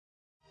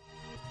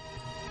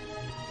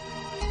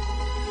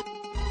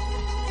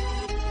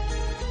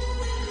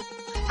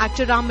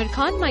Actor Aamir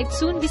Khan might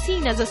soon be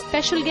seen as a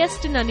special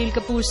guest in Anil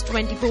Kapoor's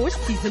 24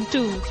 Season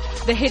 2.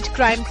 The hit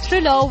crime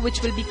thriller,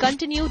 which will be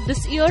continued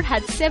this year,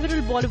 had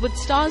several Bollywood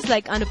stars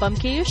like Anupam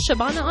Kher,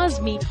 Shabana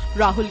Azmi,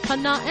 Rahul,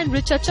 Khanna and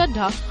Richa,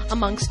 Chaddha,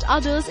 amongst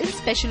others, in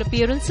special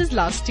appearances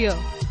last year.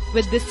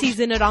 With this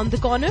season around the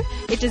corner,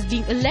 it is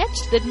being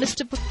alleged that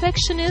Mr.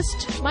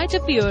 Perfectionist might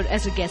appear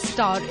as a guest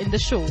star in the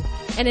show.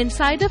 An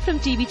insider from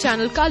TV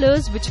channel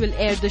Colors, which will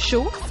air the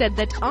show, said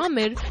that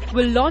Aamir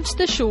will launch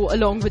the show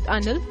along with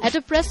Anil at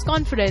a press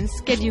conference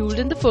scheduled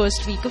in the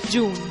first week of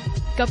June.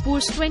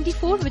 Kapoor's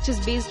 24, which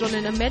is based on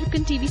an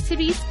American TV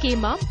series,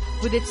 came up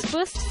with its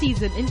first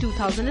season in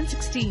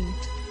 2016.